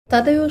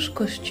Tadeusz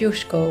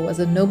Kościuszko was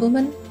a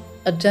nobleman,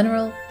 a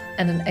general,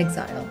 and an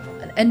exile,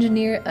 an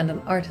engineer and an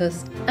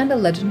artist, and a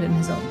legend in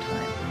his own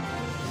time.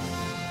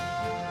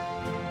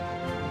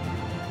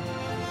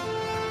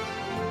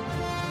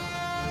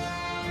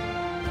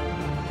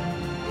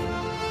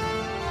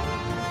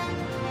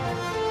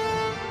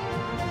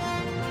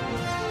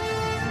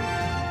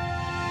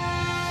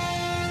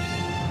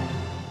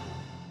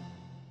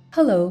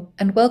 Hello,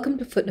 and welcome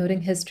to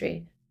Footnoting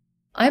History.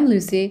 I'm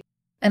Lucy,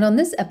 and on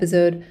this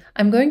episode,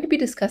 I'm going to be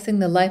discussing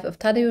the life of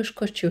Tadeusz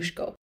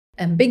Kościuszko,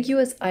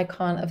 ambiguous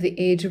icon of the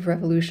Age of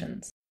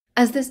Revolutions.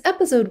 As this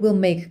episode will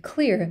make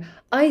clear,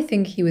 I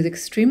think he was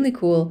extremely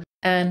cool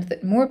and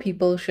that more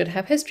people should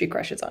have history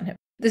crushes on him.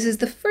 This is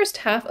the first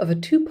half of a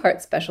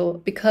two-part special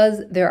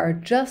because there are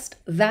just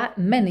that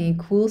many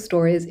cool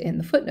stories in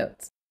the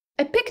footnotes.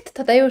 I picked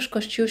Tadeusz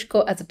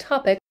Kościuszko as a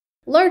topic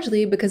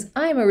largely because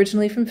I'm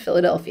originally from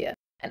Philadelphia,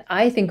 and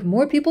I think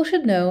more people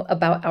should know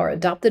about our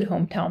adopted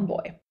hometown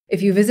boy.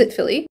 If you visit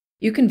Philly,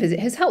 you can visit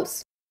his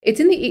house. It's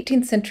in the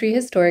 18th century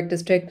historic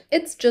district.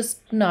 It's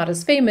just not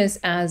as famous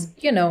as,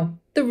 the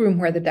room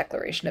where the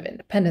Declaration of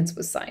Independence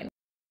was signed.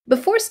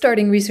 Before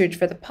starting research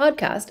for the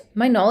podcast,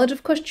 my knowledge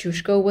of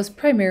Kościuszko was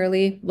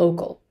primarily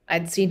local.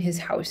 I'd seen his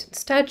house and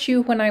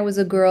statue when I was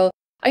a girl.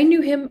 I knew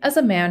him as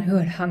a man who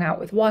had hung out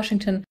with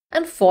Washington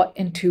and fought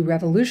in 2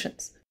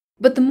 revolutions.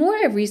 But the more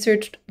I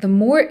researched, the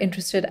more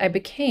interested I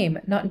became,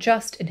 not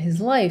just in his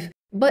life,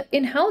 but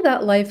in how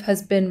that life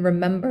has been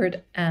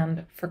remembered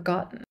and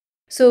forgotten.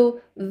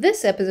 So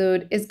this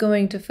episode is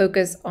going to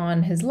focus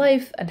on his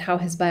life and how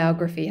his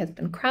biography has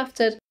been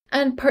crafted,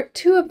 and part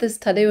 2 of this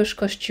Tadeusz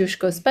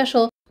Kościuszko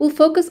special will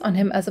focus on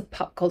him as a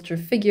pop culture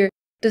figure,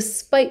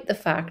 despite the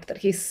fact that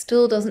he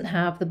still doesn't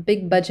have the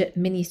big budget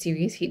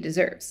miniseries he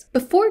deserves.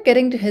 Before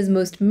getting to his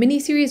most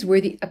miniseries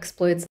worthy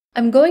exploits,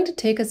 I'm going to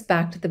take us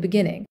back to the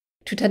beginning,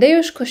 to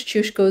Tadeusz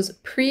Kościuszko's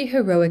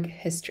pre-heroic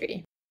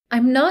history.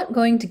 I'm not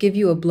going to give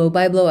you a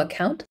blow-by-blow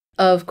account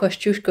of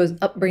Kościuszko's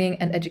upbringing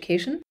and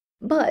education,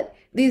 but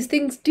these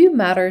things do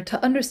matter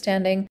to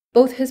understanding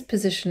both his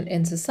position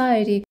in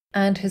society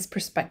and his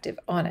perspective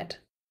on it.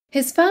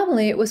 His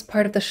family was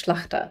part of the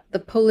szlachta, the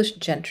Polish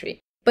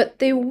gentry, but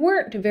they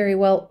weren't very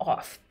well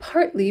off,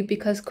 partly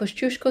because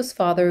Kościuszko's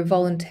father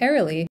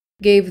voluntarily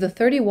gave the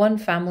 31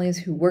 families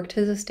who worked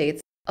his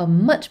estates a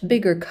much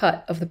bigger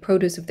cut of the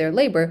produce of their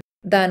labor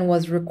than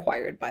was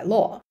required by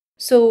law.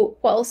 So,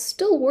 while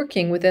still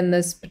working within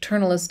this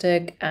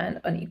paternalistic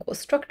and unequal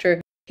structure,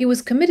 he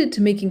was committed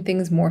to making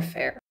things more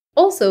fair.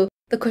 Also,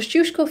 the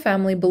Kościuszko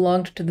family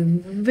belonged to the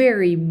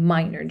very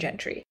minor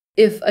gentry.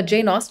 If a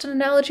Jane Austen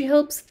analogy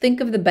helps,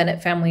 think of the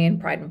Bennet family in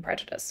Pride and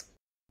Prejudice.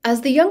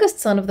 As the youngest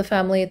son of the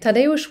family,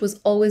 Tadeusz was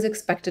always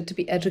expected to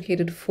be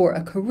educated for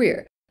a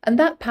career, and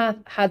that path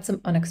had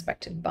some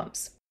unexpected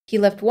bumps. He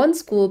left one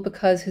school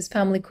because his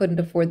family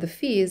couldn't afford the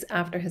fees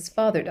after his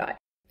father died,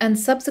 and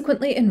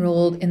subsequently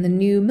enrolled in the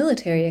new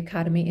military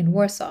academy in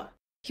Warsaw.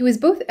 He was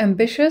both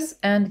ambitious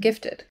and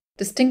gifted,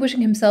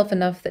 distinguishing himself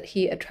enough that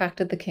he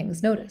attracted the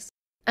king's notice.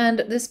 And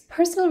this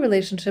personal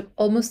relationship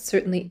almost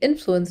certainly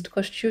influenced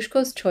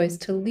Kościuszko's choice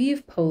to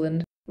leave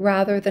Poland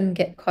rather than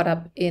get caught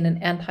up in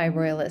an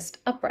anti-royalist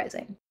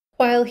uprising.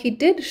 While he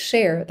did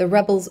share the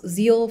rebels'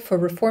 zeal for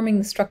reforming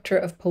the structure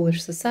of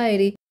Polish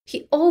society,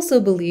 he also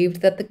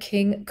believed that the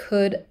king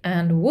could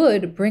and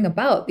would bring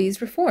about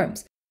these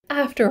reforms.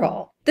 After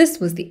all,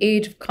 this was the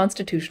age of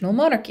constitutional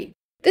monarchy.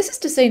 This is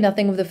to say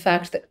nothing of the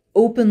fact that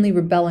openly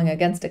rebelling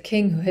against a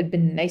king who had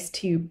been nice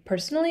to you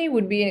personally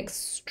would be an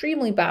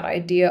extremely bad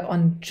idea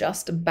on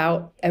just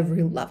about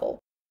every level.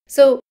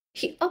 So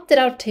he opted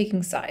out of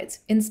taking sides,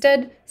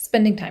 instead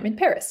spending time in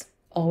Paris.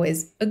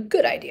 Always a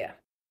good idea.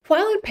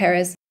 While in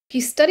Paris, he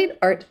studied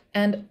art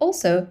and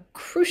also,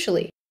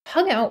 crucially,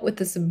 hung out with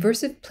the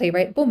subversive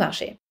playwright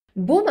Beaumarchais.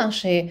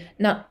 Beaumarchais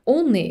not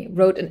only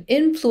wrote an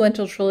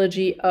influential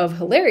trilogy of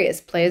hilarious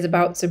plays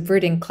about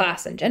subverting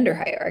class and gender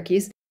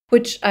hierarchies,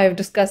 which I've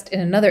discussed in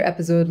another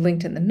episode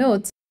linked in the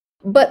notes,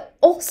 but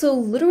also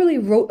literally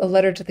wrote a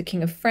letter to the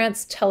King of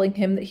France telling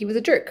him that he was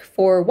a jerk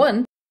for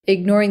 1,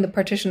 ignoring the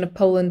partition of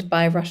Poland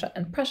by Russia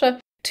and Prussia,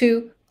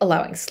 2,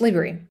 allowing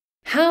slavery.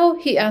 How,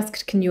 he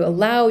asked, can you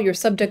allow your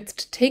subjects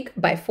to take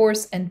by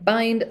force and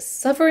bind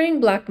suffering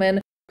black men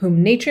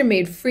whom nature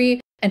made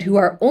free and who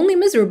are only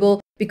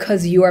miserable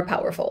because you are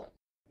powerful?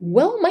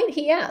 Well, might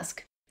he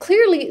ask.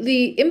 Clearly,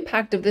 the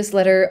impact of this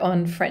letter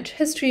on French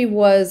history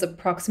was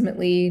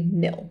approximately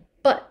nil.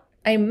 But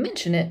I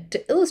mention it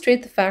to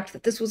illustrate the fact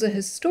that this was a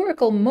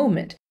historical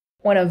moment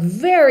when a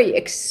very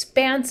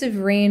expansive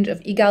range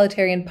of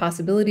egalitarian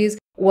possibilities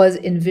was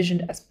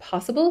envisioned as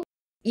possible,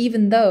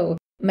 even though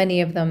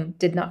many of them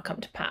did not come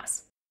to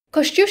pass.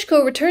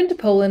 Kościuszko returned to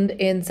Poland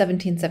in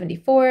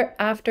 1774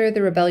 after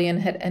the rebellion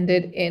had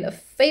ended in a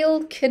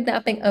failed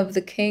kidnapping of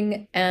the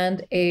king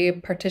and a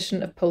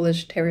partition of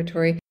Polish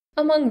territory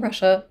among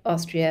Russia,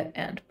 Austria,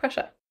 and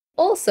Prussia.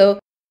 Also,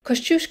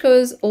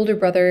 Kościuszko's older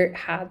brother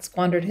had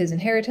squandered his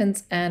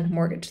inheritance and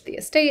mortgaged the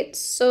estate,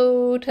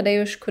 so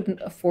Tadeusz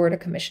couldn't afford a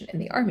commission in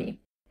the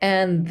army.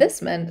 and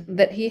this meant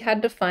that he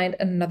had to find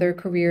another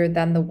career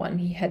than the one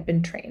he had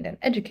been trained and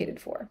educated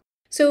for.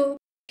 So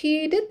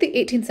he did the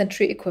 18th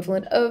century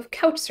equivalent of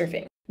couch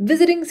surfing,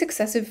 visiting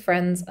successive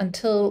friends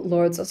until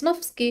Lord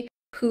Sosnowski,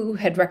 who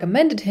had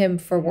recommended him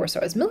for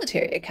Warsaw's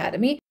military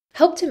academy,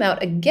 helped him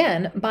out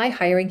again by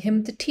hiring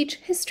him to teach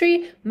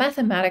history,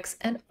 mathematics,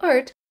 and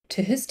art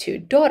to his two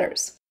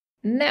daughters.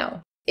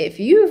 Now, if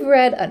you've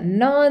read a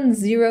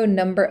non-zero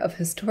number of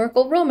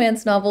historical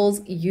romance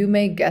novels, you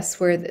may guess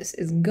where this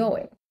is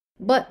going.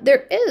 But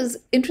there is,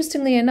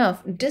 interestingly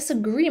enough,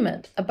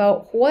 disagreement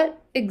about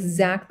what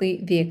exactly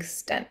the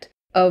extent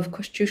of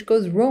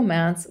Kościuszko's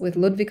romance with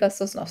Ludwika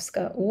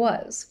Sosnowska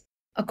was.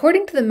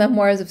 According to the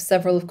memoirs of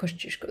several of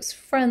Kościuszko's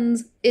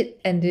friends, it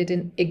ended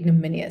in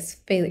ignominious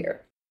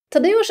failure.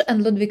 Tadeusz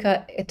and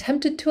Ludwika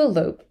attempted to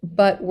elope,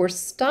 but were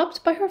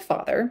stopped by her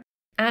father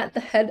at the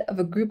head of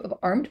a group of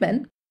armed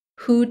men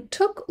who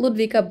took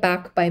Ludwika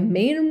back by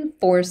main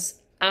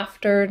force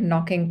after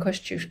knocking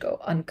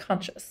Kościuszko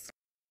unconscious.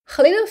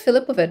 Halina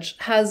Filipovich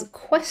has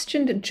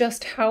questioned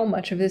just how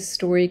much of this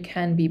story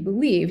can be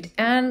believed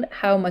and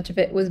how much of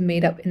it was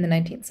made up in the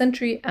 19th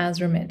century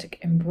as romantic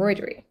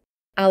embroidery.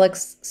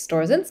 Alex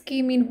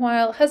Storzinski,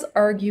 meanwhile, has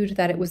argued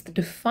that it was the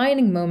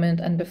defining moment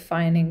and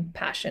defining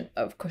passion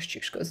of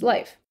Kościuszko's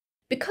life.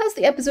 Because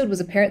the episode was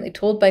apparently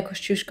told by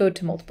Kościuszko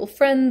to multiple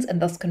friends and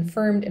thus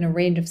confirmed in a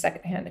range of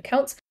secondhand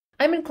accounts,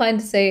 I'm inclined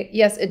to say,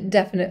 yes, it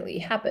definitely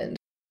happened.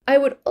 I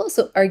would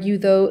also argue,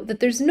 though, that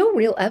there's no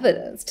real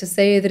evidence to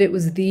say that it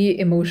was the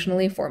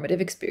emotionally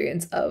formative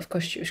experience of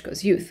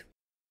Kościuszko's youth.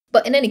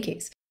 But in any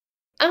case,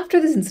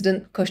 after this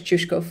incident,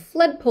 Kościuszko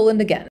fled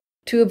Poland again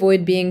to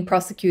avoid being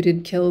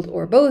prosecuted, killed,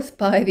 or both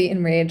by the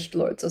enraged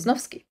Lord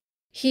Sosnowski.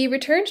 He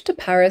returned to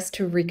Paris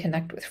to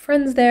reconnect with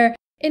friends there,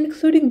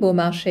 including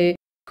Beaumarchais,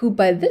 who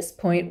by this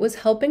point was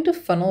helping to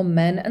funnel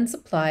men and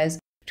supplies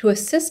to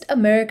assist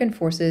American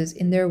forces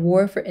in their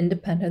war for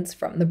independence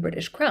from the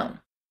British Crown.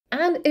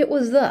 And it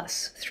was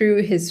thus,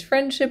 through his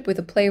friendship with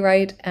a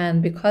playwright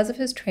and because of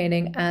his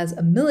training as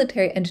a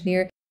military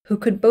engineer who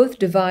could both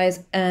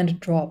devise and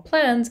draw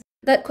plans,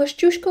 that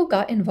Kościuszko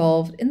got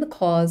involved in the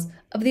cause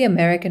of the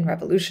American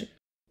Revolution.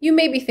 You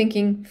may be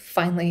thinking,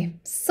 finally,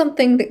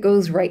 something that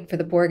goes right for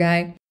the poor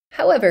guy.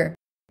 However,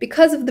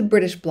 because of the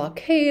British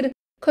blockade,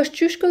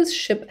 Kościuszko's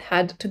ship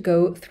had to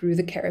go through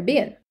the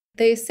Caribbean.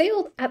 They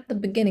sailed at the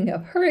beginning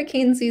of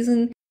hurricane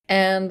season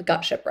and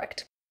got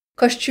shipwrecked.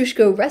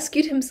 Kościuszko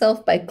rescued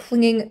himself by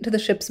clinging to the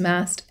ship's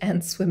mast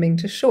and swimming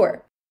to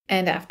shore.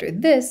 And after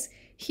this,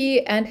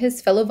 he and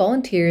his fellow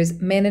volunteers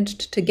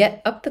managed to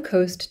get up the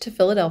coast to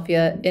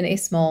Philadelphia in a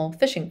small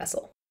fishing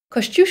vessel.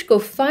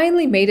 Kościuszko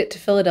finally made it to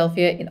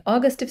Philadelphia in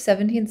August of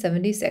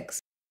 1776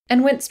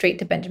 and went straight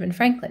to Benjamin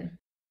Franklin.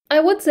 I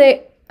would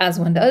say, as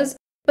one does,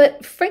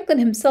 but Franklin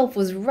himself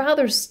was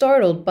rather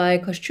startled by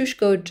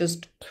Kościuszko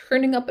just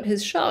turning up at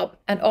his shop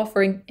and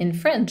offering, in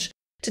French,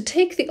 to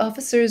take the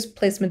officer's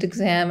placement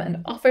exam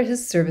and offer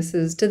his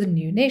services to the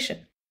new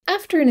nation.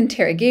 After an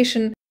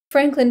interrogation,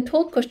 Franklin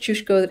told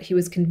Kościuszko that he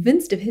was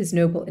convinced of his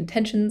noble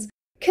intentions,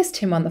 kissed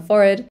him on the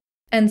forehead,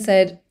 and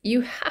said,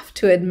 "You have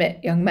to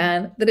admit, young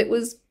man, that it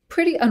was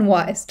pretty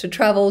unwise to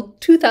travel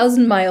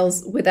 2,000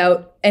 miles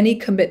without any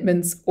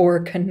commitments or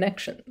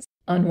connections."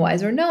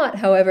 Unwise or not,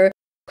 however,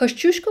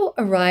 Kościuszko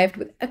arrived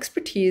with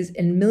expertise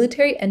in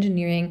military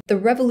engineering the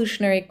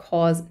revolutionary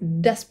cause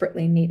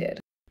desperately needed.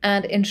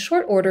 And in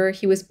short order,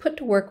 he was put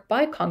to work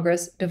by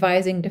Congress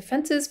devising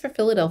defenses for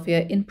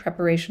Philadelphia in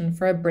preparation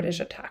for a British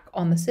attack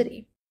on the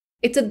city.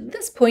 It's at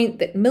this point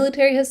that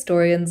military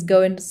historians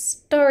go into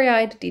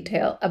starry-eyed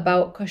detail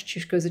about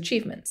Kościuszko's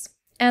achievements.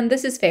 And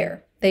this is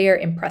fair. They are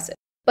impressive.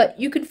 But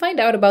you can find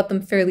out about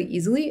them fairly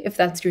easily if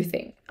that's your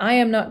thing. I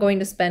am not going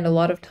to spend a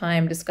lot of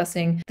time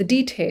discussing the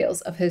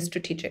details of his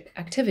strategic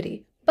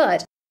activity,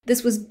 but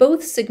this was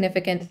both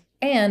significant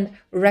and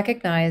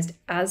recognized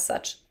as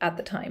such at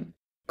the time.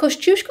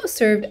 Kościuszko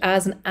served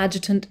as an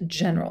adjutant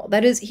general.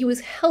 That is, he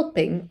was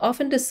helping,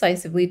 often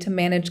decisively, to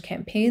manage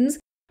campaigns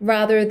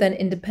rather than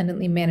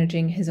independently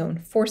managing his own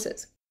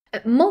forces.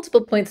 At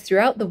multiple points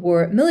throughout the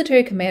war,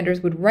 military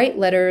commanders would write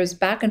letters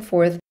back and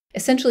forth,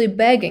 essentially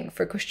begging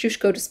for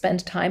Kościuszko to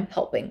spend time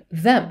helping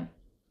them.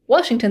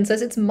 Washington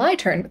says it's my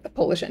turn with the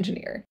Polish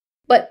engineer.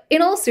 But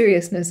in all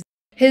seriousness,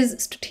 his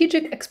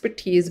strategic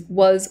expertise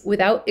was,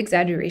 without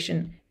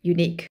exaggeration,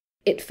 unique.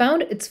 It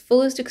found its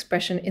fullest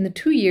expression in the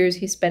 2 years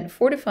he spent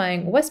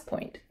fortifying West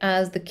Point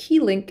as the key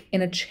link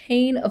in a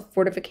chain of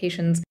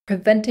fortifications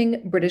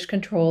preventing British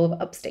control of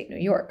upstate New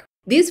York.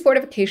 These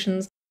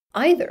fortifications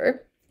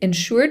either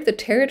ensured the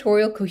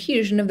territorial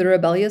cohesion of the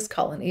rebellious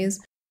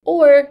colonies,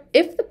 or,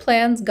 if the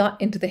plans got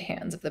into the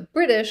hands of the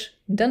British,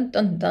 dun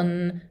dun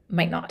dun,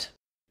 might not.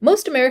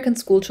 Most American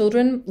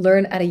schoolchildren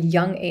learn at a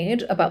young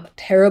age about the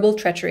terrible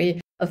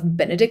treachery of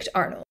Benedict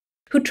Arnold,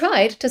 who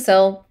tried to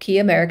sell key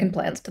American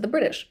plans to the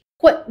British.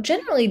 What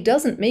generally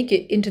doesn't make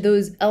it into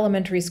those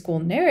elementary school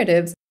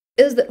narratives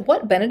is that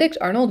what Benedict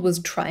Arnold was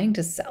trying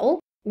to sell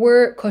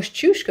were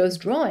Kościuszko's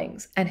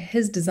drawings and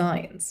his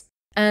designs.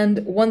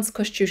 And once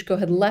Kościuszko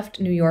had left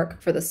New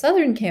York for the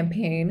Southern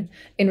campaign,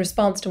 in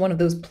response to one of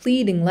those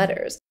pleading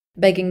letters,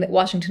 begging that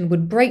Washington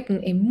would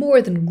brighten a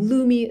more than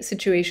gloomy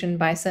situation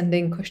by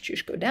sending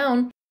Kościuszko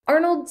down,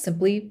 Arnold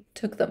simply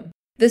took them.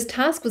 This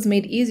task was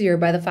made easier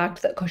by the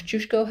fact that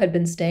Kościuszko had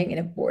been staying in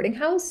a boarding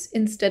house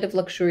instead of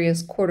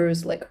luxurious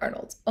quarters like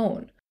Arnold's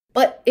own.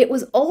 But it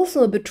was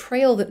also a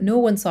betrayal that no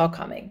one saw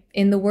coming.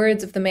 In the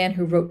words of the man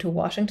who wrote to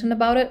Washington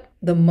about it,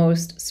 the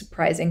most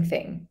surprising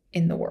thing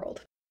in the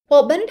world.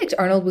 While Benedict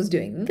Arnold was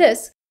doing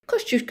this,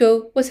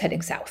 Kościuszko was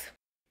heading south.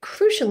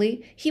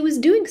 Crucially, he was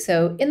doing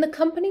so in the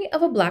company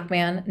of a black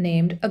man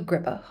named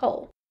Agrippa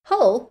Hull.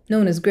 Hull,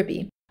 known as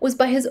Grippy, was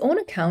by his own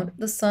account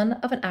the son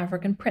of an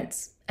African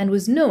prince, and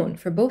was known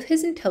for both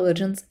his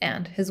intelligence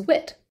and his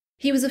wit.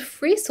 He was a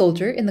free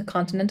soldier in the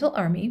Continental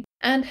Army,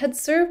 and had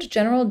served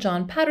General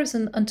John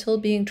Patterson until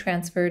being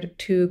transferred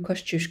to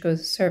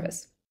Kościuszko's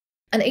service.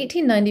 An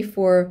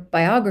 1894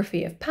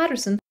 biography of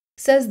Patterson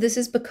says this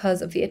is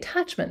because of the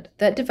attachment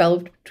that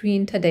developed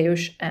between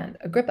Tadeusz and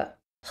Agrippa.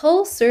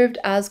 Hull served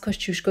as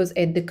Kościuszko's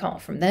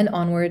aide-de-camp from then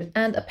onward,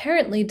 and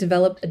apparently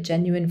developed a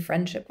genuine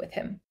friendship with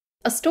him.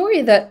 A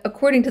story that,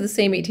 according to the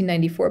same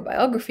 1894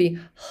 biography,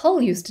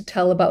 Hull used to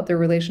tell about their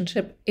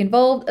relationship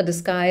involved a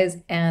disguise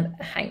and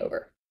a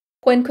hangover.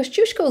 When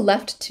Kościuszko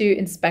left to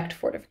inspect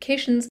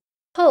fortifications,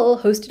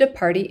 Hull hosted a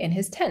party in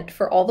his tent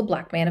for all the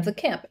black men of the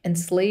camp,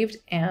 enslaved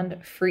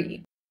and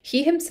free.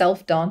 He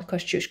himself donned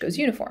Kościuszko's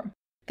uniform.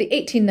 The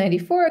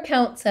 1894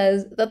 account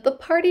says that the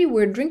party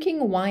were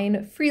drinking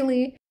wine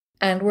freely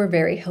and were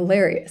very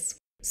hilarious.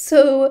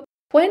 So,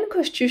 when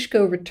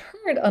Kościuszko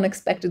returned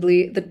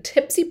unexpectedly, the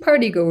tipsy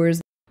partygoers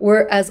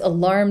were as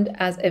alarmed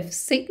as if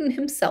Satan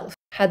himself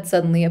had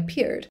suddenly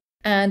appeared,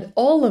 and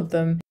all of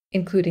them,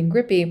 including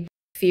Grippy,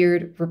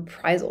 feared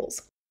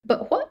reprisals.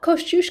 But what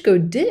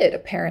Kościuszko did,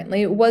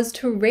 apparently, was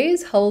to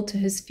raise Hull to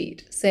his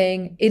feet,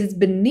 saying, "It is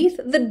beneath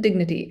the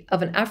dignity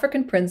of an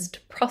African prince to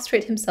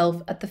prostrate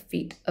himself at the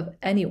feet of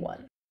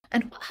anyone."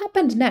 And what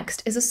happened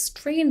next is a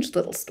strange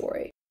little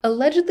story,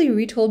 allegedly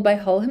retold by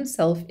Hull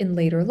himself in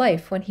later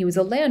life when he was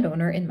a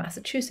landowner in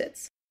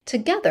Massachusetts.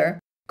 Together,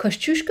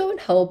 Kościuszko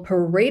and Hull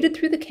paraded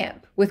through the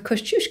camp, with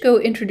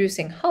Kościuszko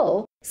introducing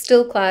Hull,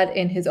 still clad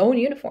in his own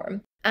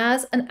uniform,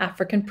 as an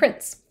African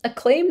prince, a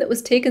claim that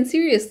was taken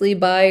seriously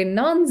by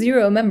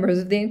non-zero members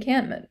of the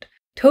encampment.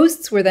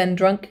 Toasts were then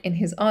drunk in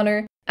his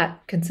honor,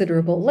 at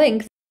considerable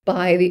length,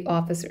 by the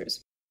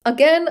officers.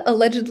 Again,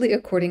 allegedly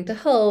according to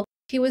Hull,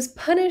 he was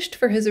punished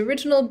for his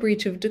original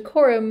breach of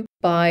decorum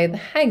by the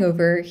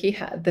hangover he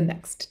had the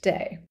next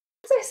day.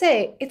 As I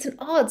say, it's an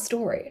odd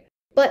story,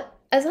 but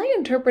as I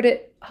interpret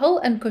it, Hull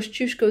and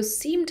Kościuszko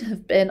seem to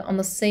have been on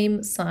the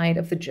same side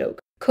of the joke,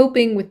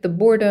 coping with the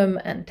boredom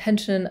and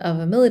tension of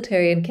a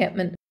military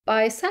encampment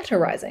by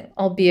satirizing,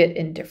 albeit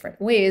in different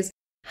ways,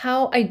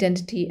 how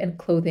identity and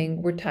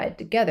clothing were tied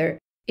together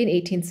in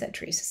 18th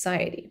century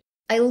society.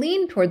 I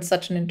lean towards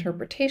such an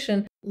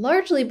interpretation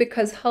largely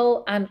because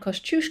Hull and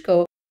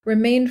Kościuszko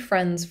remained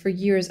friends for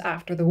years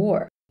after the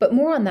war, but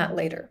more on that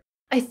later.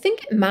 I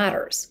think it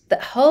matters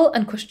that Hull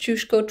and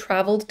Kościuszko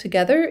traveled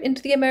together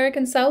into the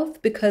American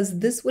South because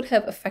this would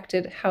have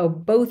affected how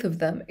both of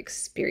them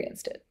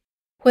experienced it.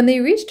 When they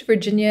reached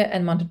Virginia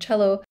and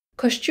Monticello,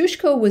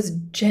 Kościuszko was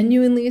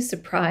genuinely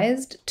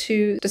surprised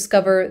to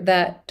discover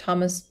that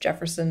Thomas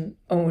Jefferson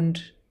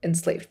owned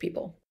enslaved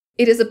people.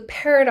 It is a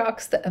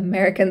paradox that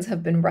Americans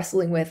have been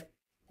wrestling with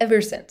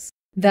ever since,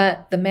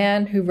 that the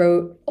man who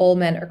wrote "All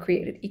men are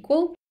created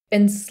equal"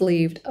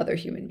 enslaved other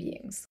human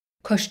beings.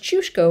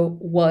 Kościuszko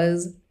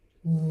was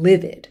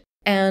livid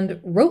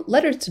and wrote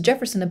letters to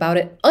Jefferson about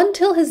it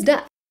until his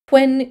death,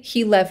 when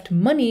he left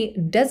money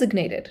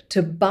designated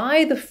to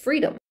buy the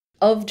freedom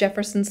of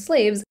Jefferson's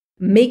slaves,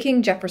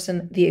 making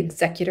Jefferson the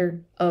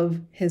executor of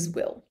his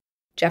will.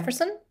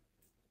 Jefferson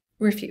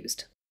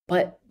refused.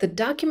 But the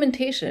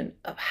documentation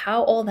of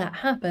how all that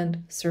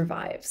happened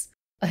survives.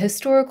 A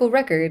historical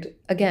record,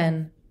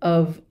 again,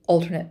 of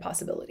alternate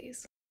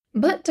possibilities.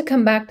 But to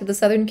come back to the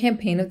Southern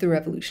campaign of the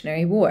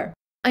Revolutionary War,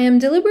 I am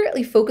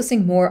deliberately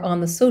focusing more on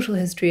the social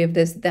history of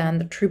this than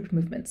the troop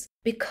movements,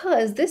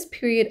 because this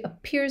period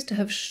appears to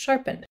have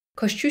sharpened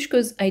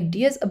Kościuszko's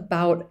ideas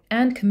about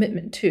and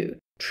commitment to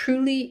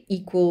truly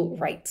equal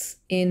rights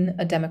in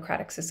a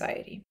democratic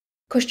society.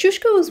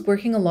 Kościuszko was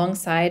working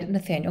alongside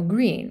Nathanael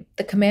Greene,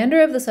 the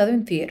commander of the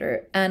Southern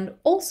Theater, and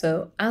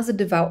also, as a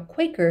devout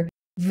Quaker,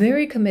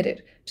 very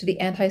committed to the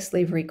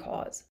anti-slavery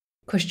cause.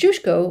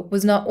 Kościuszko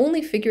was not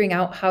only figuring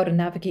out how to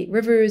navigate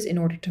rivers in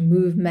order to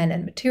move men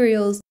and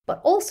materials, but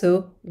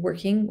also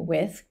working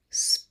with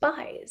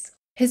spies.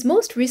 His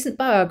most recent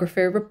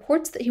biographer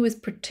reports that he was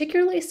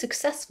particularly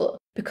successful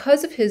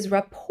because of his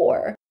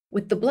rapport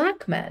with the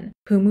black men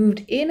who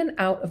moved in and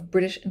out of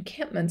British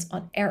encampments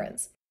on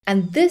errands.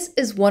 And this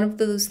is one of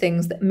those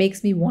things that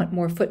makes me want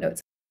more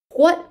footnotes.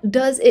 What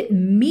does it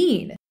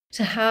mean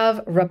to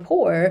have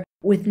rapport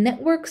with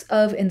networks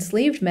of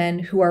enslaved men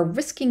who are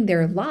risking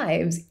their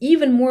lives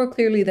even more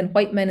clearly than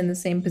white men in the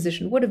same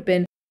position would have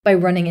been by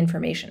running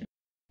information?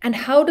 And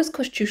how does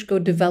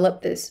Kościuszko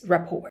develop this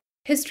rapport?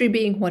 History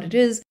being what it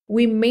is,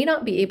 we may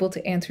not be able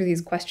to answer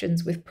these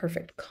questions with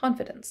perfect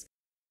confidence.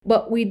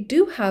 But we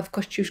do have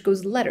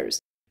Kościuszko's letters,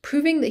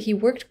 proving that he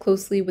worked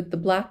closely with the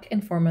Black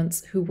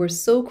informants who were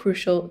so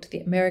crucial to the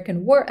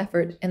American war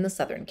effort in the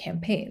Southern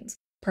campaigns,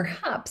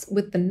 perhaps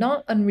with the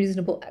not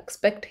unreasonable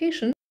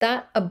expectation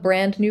that a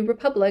brand new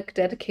republic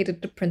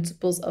dedicated to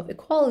principles of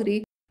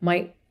equality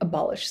might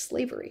abolish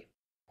slavery.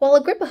 While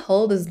Agrippa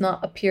Hull does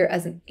not appear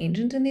as an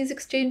agent in these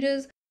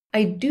exchanges,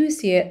 I do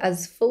see it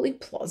as fully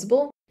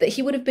plausible that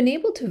he would have been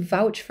able to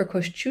vouch for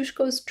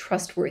Kościuszko's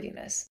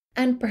trustworthiness,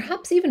 and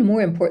perhaps even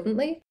more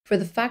importantly, for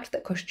the fact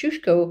that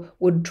Kościuszko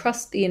would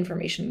trust the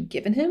information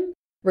given him,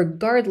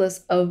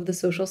 regardless of the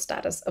social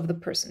status of the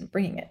person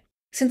bringing it.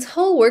 Since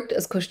Hull worked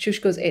as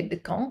Kościuszko's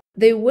aide-de-camp,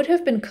 they would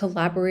have been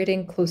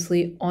collaborating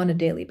closely on a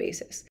daily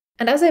basis,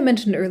 and as I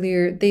mentioned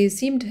earlier, they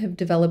seem to have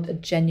developed a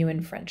genuine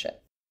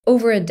friendship.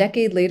 Over a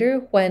decade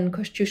later, when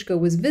Kościuszko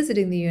was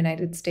visiting the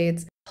United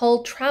States,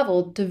 Hull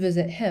traveled to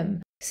visit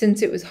him,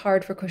 since it was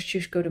hard for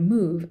Kościuszko to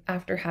move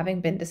after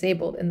having been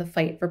disabled in the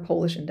fight for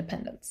Polish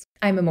independence.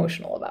 I'm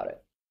emotional about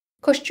it.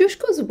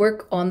 Kościuszko's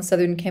work on the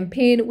Southern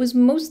Campaign was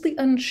mostly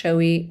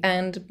unshowy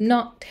and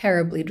not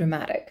terribly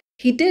dramatic.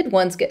 He did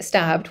once get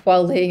stabbed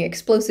while laying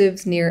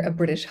explosives near a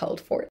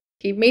British-held fort.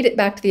 He made it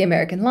back to the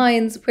American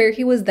lines, where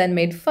he was then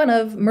made fun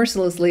of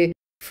mercilessly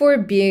for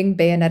being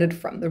bayoneted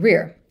from the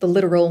rear, the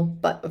literal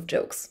butt of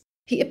jokes.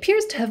 He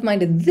appears to have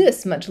minded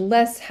this much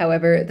less,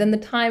 however, than the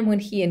time when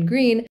he and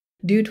Greene,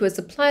 due to a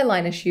supply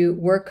line issue,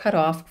 were cut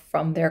off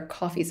from their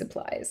coffee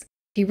supplies.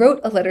 He wrote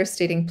a letter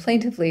stating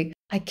plaintively,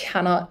 "I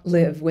cannot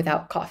live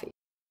without coffee."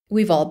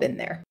 We've all been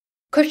there.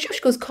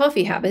 Kościuszko's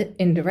coffee habit,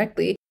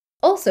 indirectly,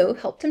 also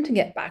helped him to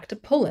get back to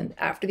Poland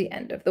after the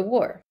end of the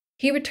war.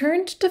 He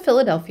returned to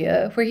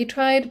Philadelphia, where he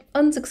tried,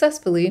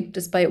 unsuccessfully,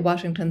 despite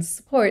Washington's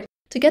support,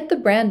 to get the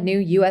brand new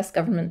US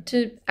government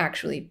to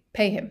actually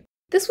pay him.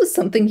 This was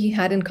something he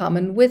had in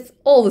common with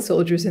all the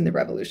soldiers in the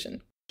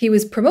revolution. He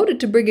was promoted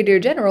to brigadier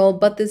general,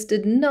 but this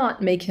did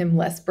not make him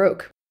less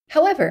broke.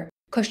 However,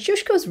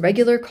 Kościuszko's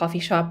regular coffee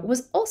shop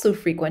was also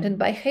frequented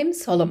by Chaim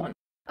Solomon,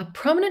 a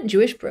prominent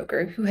Jewish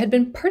broker who had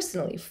been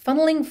personally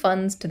funneling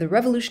funds to the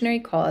revolutionary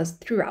cause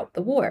throughout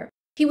the war.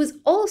 He was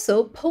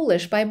also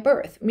Polish by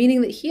birth,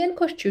 meaning that he and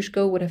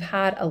Kościuszko would have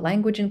had a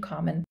language in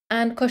common,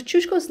 and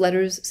Kościuszko's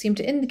letters seem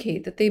to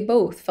indicate that they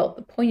both felt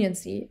the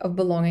poignancy of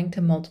belonging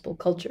to multiple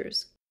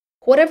cultures.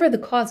 Whatever the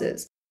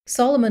causes,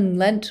 Solomon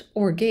lent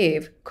or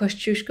gave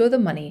Kościuszko the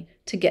money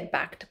to get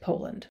back to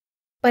Poland.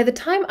 By the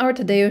time our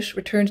Tadeusz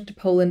returned to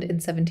Poland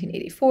in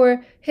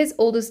 1784, his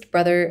oldest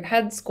brother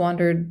had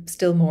squandered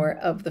still more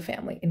of the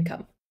family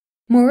income.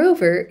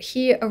 Moreover,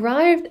 he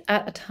arrived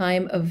at a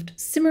time of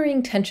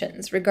simmering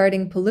tensions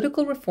regarding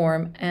political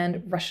reform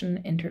and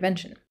Russian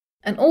intervention.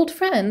 An old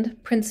friend,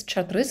 Prince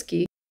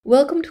Czartoryski,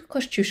 welcomed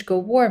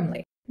Kościuszko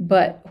warmly,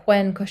 but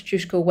when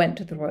Kościuszko went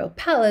to the royal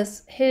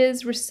palace,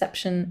 his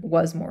reception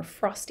was more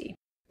frosty.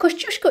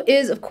 Kościuszko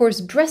is, of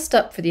course, dressed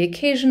up for the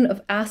occasion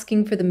of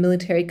asking for the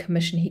military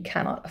commission he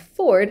cannot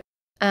afford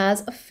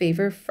as a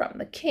favor from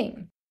the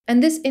king.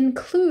 And this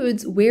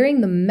includes wearing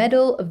the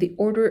Medal of the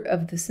Order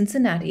of the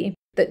Cincinnati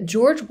that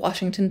George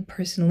Washington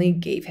personally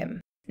gave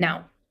him.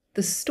 Now,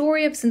 the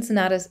story of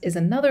Cincinnatus is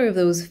another of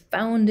those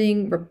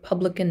founding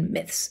Republican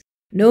myths,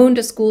 known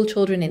to school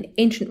children in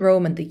ancient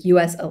Rome and the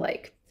US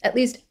alike. At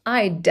least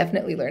I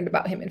definitely learned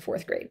about him in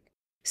 4th grade.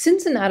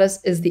 Cincinnatus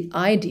is the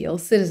ideal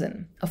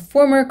citizen. A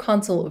former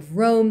consul of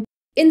Rome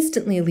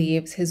instantly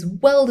leaves his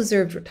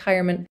well-deserved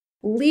retirement,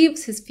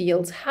 leaves his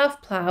fields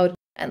half-plowed,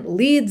 and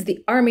leads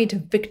the army to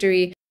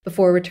victory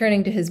before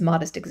returning to his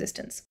modest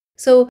existence.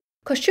 So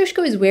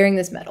Kościuszko is wearing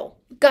this medal,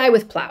 guy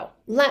with plow,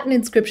 Latin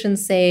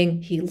inscriptions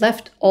saying he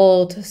left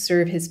all to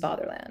serve his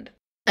fatherland.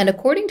 And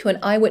according to an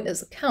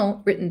eyewitness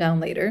account written down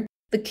later,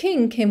 the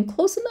king came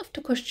close enough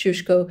to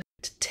Kościuszko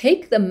to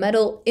take the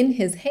medal in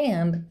his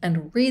hand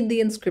and read the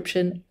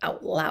inscription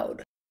out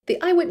loud. The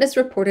eyewitness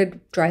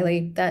reported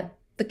dryly that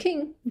the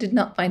king did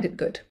not find it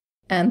good,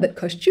 and that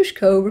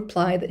Kościuszko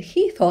replied that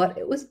he thought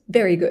it was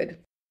very good.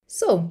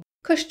 So,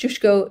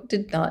 Kościuszko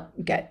did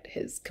not get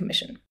his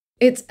commission.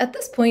 It's at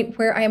this point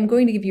where I am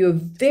going to give you a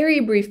very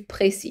brief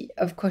précis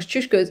of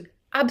Kościuszko's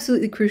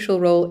absolutely crucial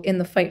role in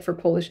the fight for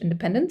Polish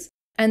independence,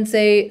 and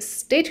say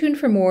stay tuned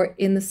for more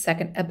in the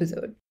second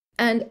episode.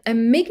 And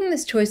I'm making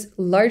this choice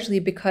largely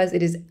because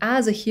it is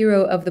as a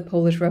hero of the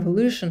Polish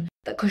Revolution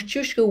that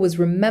Kościuszko was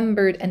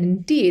remembered and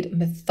indeed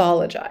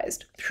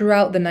mythologized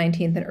throughout the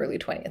 19th and early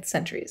 20th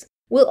centuries.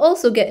 We'll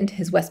also get into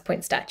his West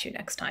Point statue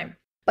next time.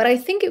 But I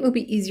think it will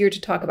be easier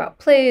to talk about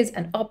plays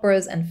and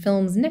operas and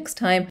films next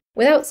time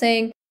without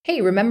saying,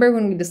 hey, remember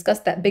when we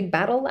discussed that big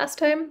battle last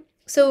time?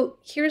 So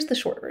here's the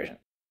short version.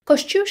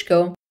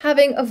 Kościuszko,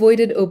 having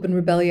avoided open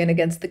rebellion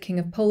against the King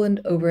of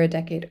Poland over a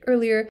decade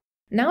earlier,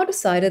 now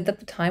decided that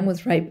the time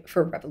was ripe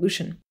for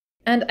revolution.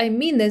 And I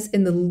mean this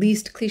in the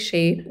least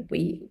cliched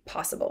way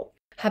possible.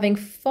 Having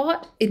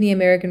fought in the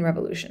American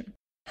Revolution,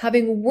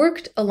 having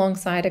worked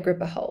alongside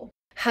Agrippa Hull,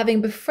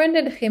 having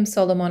befriended Chaim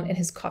Solomon in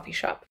his coffee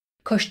shop,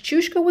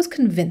 Kościuszko was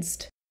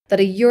convinced that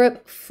a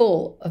Europe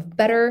full of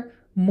better,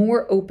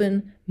 more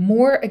open,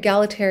 more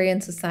egalitarian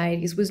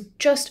societies was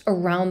just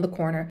around the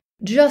corner,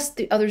 just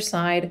the other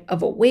side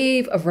of a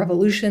wave of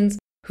revolutions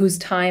whose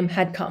time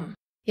had come.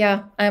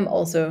 Yeah, I'm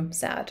also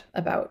sad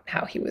about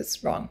how he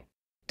was wrong.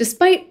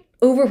 Despite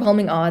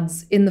overwhelming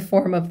odds in the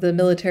form of the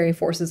military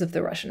forces of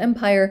the Russian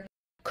Empire,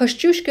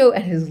 Kościuszko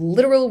and his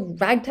literal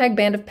ragtag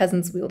band of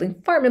peasants wielding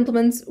farm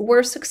implements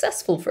were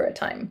successful for a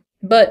time,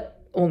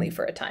 but only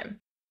for a time.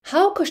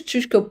 How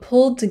Kościuszko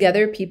pulled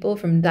together people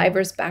from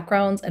diverse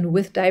backgrounds and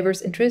with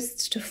diverse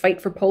interests to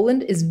fight for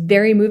Poland is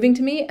very moving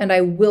to me, and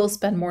I will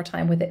spend more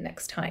time with it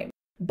next time.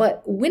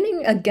 But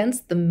winning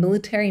against the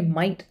military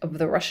might of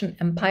the Russian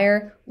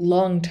Empire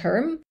long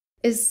term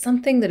is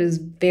something that is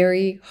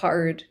very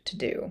hard to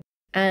do.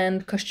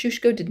 And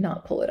Kościuszko did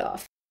not pull it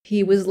off.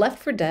 He was left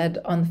for dead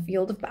on the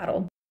field of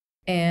battle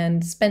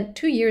and spent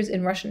 2 years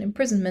in Russian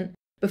imprisonment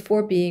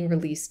before being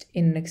released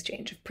in an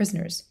exchange of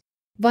prisoners.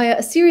 Via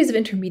a series of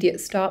intermediate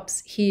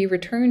stops, he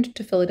returned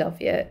to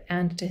Philadelphia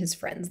and to his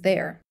friends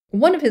there.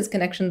 One of his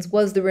connections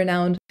was the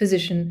renowned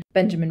physician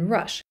Benjamin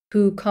Rush,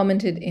 who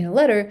commented in a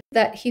letter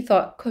that he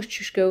thought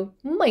Kościuszko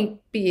might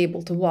be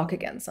able to walk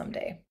again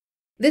someday.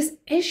 This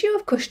issue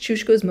of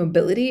Kościuszko's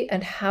mobility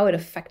and how it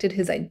affected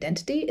his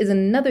identity is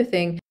another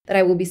thing that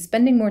I will be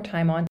spending more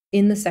time on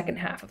in the second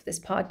half of this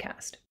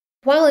podcast.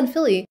 While in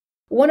Philly,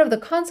 one of the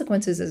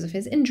consequences of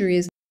his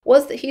injuries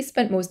was that he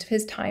spent most of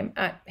his time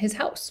at his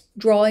house,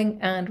 drawing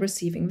and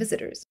receiving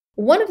visitors.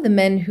 One of the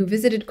men who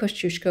visited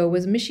Kościuszko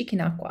was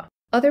Michikinakwa,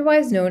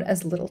 otherwise known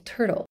as Little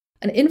Turtle,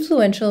 an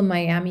influential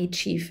Miami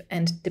chief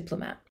and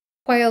diplomat.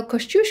 While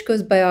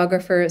Kościuszko's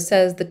biographer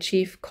says the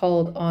chief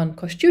called on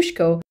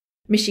Kościuszko,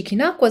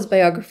 Michikinakwa's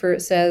biographer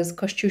says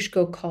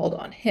Kościuszko called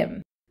on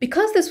him.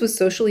 Because this was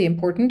socially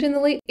important in the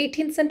late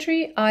 18th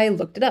century, I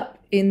looked it up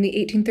in the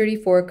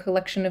 1834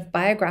 collection of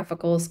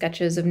biographical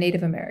sketches of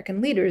Native American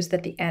leaders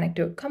that the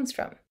anecdote comes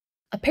from.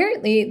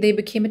 Apparently, they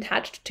became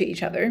attached to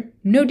each other.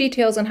 No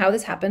details on how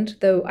this happened,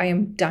 though I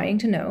am dying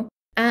to know.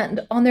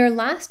 And on their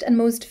last and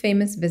most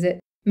famous visit,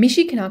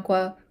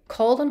 Michikinakwa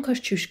called on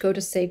Kościuszko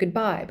to say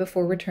goodbye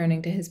before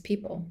returning to his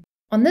people.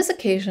 On this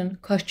occasion,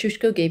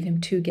 Kościuszko gave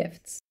him 2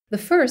 gifts. The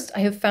first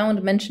I have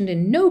found mentioned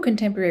in no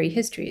contemporary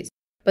histories,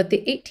 but the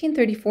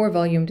 1834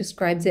 volume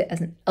describes it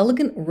as an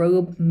elegant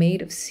robe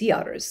made of sea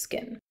otter's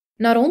skin.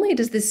 Not only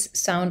does this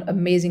sound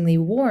amazingly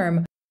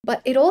warm,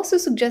 but it also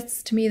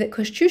suggests to me that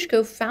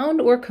Kościuszko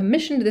found or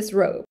commissioned this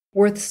robe,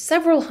 worth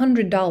several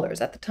 $100s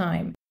at the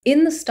time,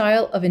 in the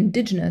style of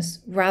indigenous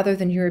rather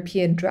than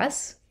European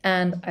dress,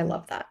 and I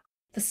love that.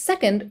 The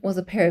second was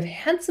a pair of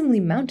handsomely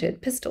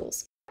mounted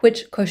pistols,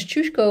 which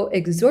Kościuszko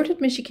exhorted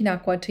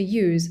Michikinakwa to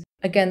use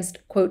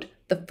against, quote,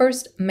 the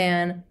first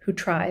man who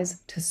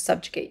tries to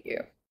subjugate you,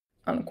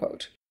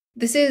 unquote.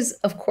 This is,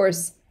 of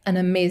course, an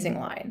amazing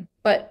line,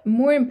 but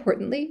more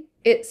importantly,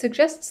 it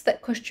suggests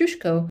that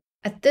Kościuszko,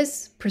 at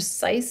this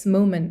precise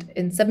moment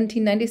in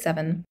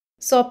 1797,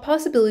 saw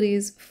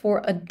possibilities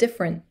for a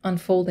different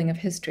unfolding of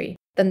history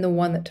than the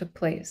one that took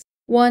place,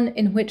 one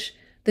in which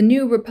the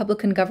new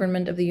Republican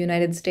government of the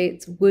United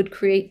States would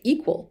create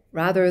equal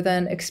rather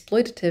than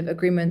exploitative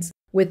agreements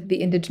with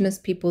the indigenous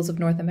peoples of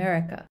North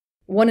America,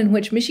 one in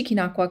which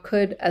Michikinakwa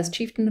could, as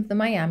chieftain of the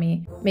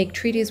Miami, make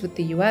treaties with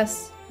the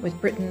US, with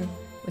Britain,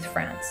 with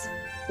France,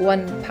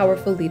 one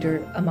powerful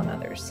leader among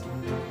others.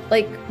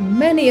 Like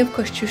many of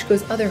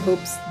Kościuszko's other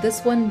hopes,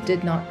 this one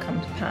did not come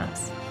to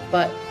pass,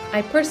 but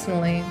I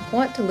personally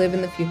want to live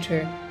in the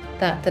future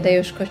that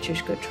Tadeusz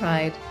Kościuszko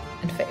tried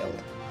and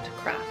failed to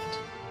craft.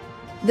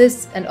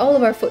 This and all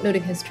of our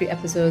Footnoting History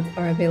episodes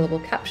are available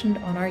captioned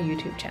on our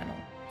YouTube channel.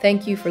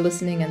 Thank you for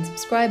listening and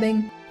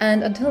subscribing,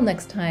 and until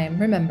next time,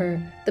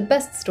 remember, the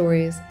best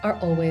stories are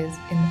always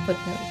in the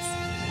footnotes.